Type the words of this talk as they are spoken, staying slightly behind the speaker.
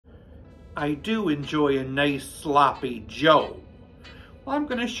I do enjoy a nice sloppy Joe. Well, I'm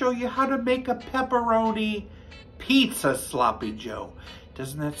gonna show you how to make a pepperoni pizza sloppy Joe.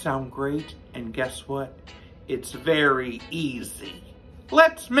 Doesn't that sound great? And guess what? It's very easy.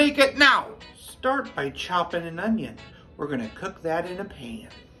 Let's make it now. Start by chopping an onion. We're gonna cook that in a pan.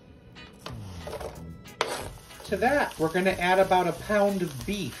 To that, we're gonna add about a pound of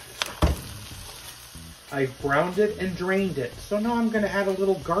beef. I've browned it and drained it, so now I'm gonna add a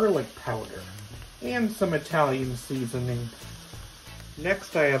little garlic powder and some Italian seasoning.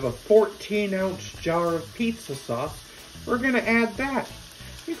 Next, I have a 14-ounce jar of pizza sauce. We're gonna add that.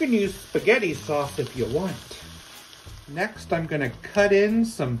 You can use spaghetti sauce if you want. Next, I'm gonna cut in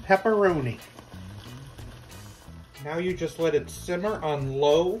some pepperoni. Now you just let it simmer on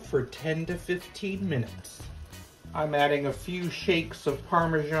low for 10 to 15 minutes. I'm adding a few shakes of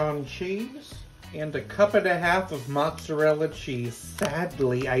Parmesan cheese and a cup and a half of mozzarella cheese.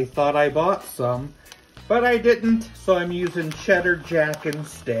 Sadly, I thought I bought some, but I didn't, so I'm using cheddar jack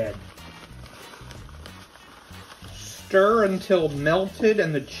instead. Stir until melted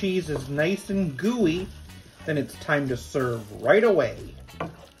and the cheese is nice and gooey, then it's time to serve right away.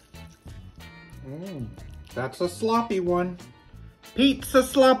 That's a sloppy one. Pizza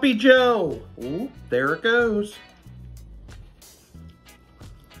Sloppy Joe. Ooh, there it goes.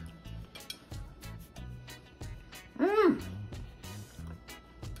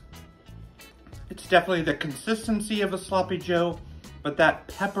 It's definitely the consistency of a sloppy Joe, but that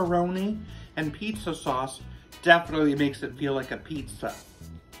pepperoni and pizza sauce definitely makes it feel like a pizza.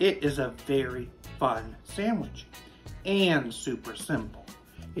 It is a very fun sandwich and super simple.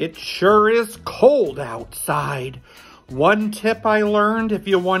 It sure is cold outside. One tip I learned if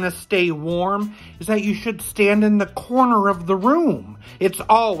you want to stay warm is that you should stand in the corner of the room. It's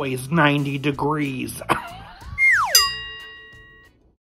always 90 degrees.